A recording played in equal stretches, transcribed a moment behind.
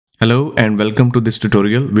Hello and welcome to this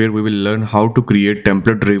tutorial where we will learn how to create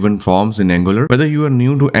template-driven forms in Angular. Whether you are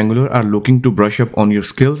new to Angular or looking to brush up on your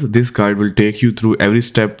skills, this guide will take you through every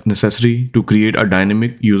step necessary to create a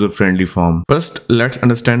dynamic, user-friendly form. First, let's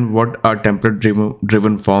understand what a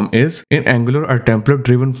template-driven form is. In Angular, a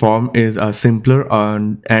template-driven form is a simpler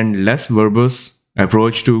and less verbose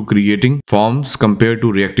approach to creating forms compared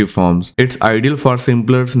to reactive forms. It's ideal for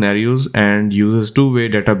simpler scenarios and uses two-way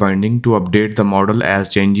data binding to update the model as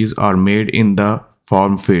changes are made in the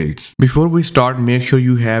form fields. Before we start, make sure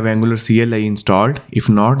you have Angular CLI installed. If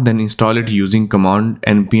not, then install it using command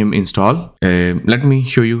npm install. Let me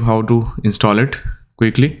show you how to install it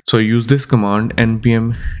quickly. So use this command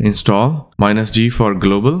npm install -g for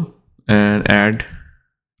global and add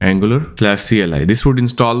Angular/CLI. This would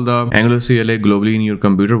install the Angular CLI globally in your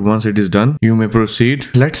computer. Once it is done, you may proceed.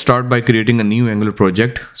 Let's start by creating a new Angular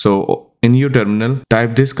project. So in your terminal,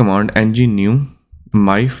 type this command ng new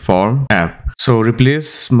myform app. So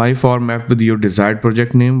replace myform app with your desired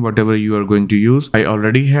project name, whatever you are going to use. I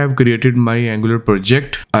already have created my Angular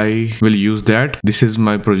project. I will use that. This is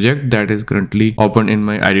my project that is currently open in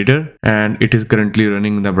my editor and it is currently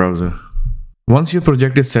running in the browser. Once your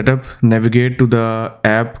project is set up, navigate to the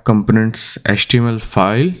app components HTML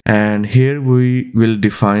file and here we will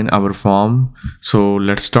define our form. So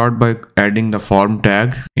let's start by adding the form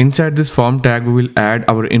tag. Inside this form tag, we will add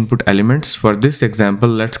our input elements. For this example,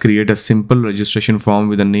 let's create a simple registration form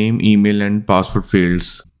with a name, email and password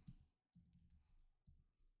fields.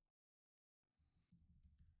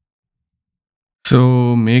 So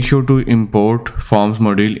make sure to import forms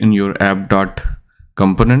module in your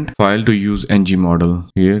app.component file to use ng model.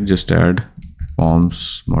 Here just add forms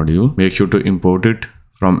module. Make sure to import it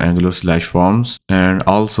from angular/forms and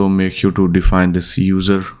also make sure to define this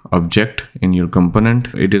user object in your component.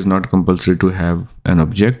 It is not compulsory to have an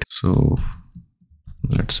object, so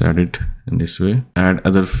let's add it in this way. Add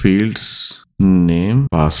other fields, name,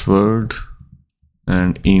 password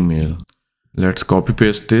and email. Let's copy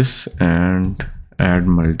paste this and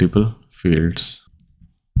add multiple fields.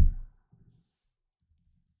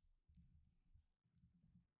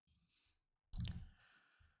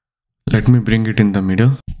 Let me bring it in the middle.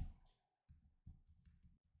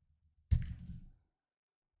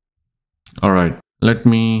 All right, let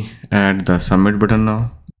me add the submit button now.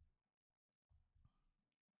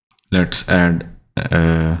 Let's add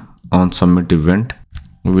onsubmit event.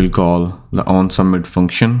 We will call the onsubmit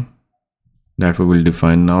function that we will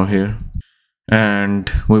define now here. And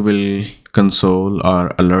we will console or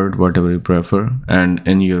alert, whatever you prefer. And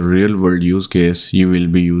in your real world use case, you will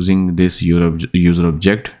be using this user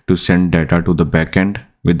object to send data to the backend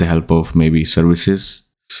with the help of maybe services.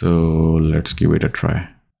 So let's give it a try.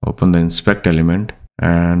 Open the inspect element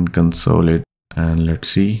and console it and let's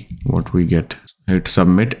see what we get. Hit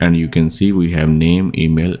submit and you can see we have name,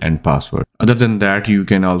 email and password. Other than that, you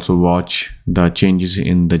can also watch the changes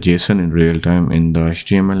in the JSON in real time in the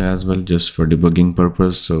HTML as well, just for debugging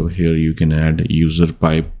purpose. So here you can add user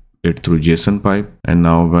pipe it through JSON pipe, and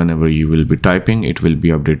now whenever you will be typing, it will be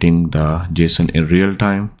updating the JSON in real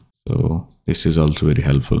time. So this is also very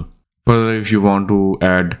helpful. Further, if you want to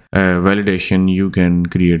add validation, you can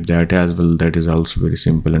create that as well. That is also very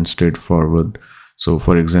simple and straightforward. So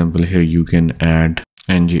for example, here you can add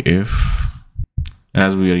ngIf,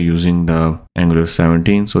 as we are using the Angular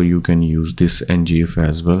 17, so you can use this ngIf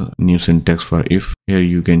as well. New syntax for if. Here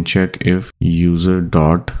you can check if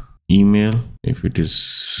user.email. If it is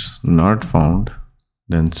not found,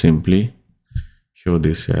 then simply show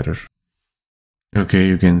this error. Okay,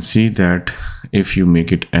 you can see that if you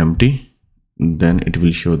make it empty, then it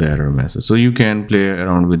will show the error message. So you can play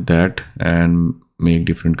around with that and make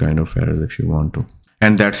different kind of errors if you want to.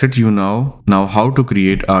 And that's it. You know now how to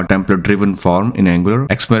create a template driven form in Angular.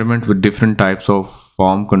 Experiment with different types of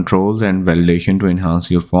form controls and validation to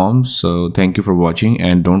enhance your forms. So thank you for watching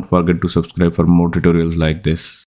and don't forget to subscribe for more tutorials like this.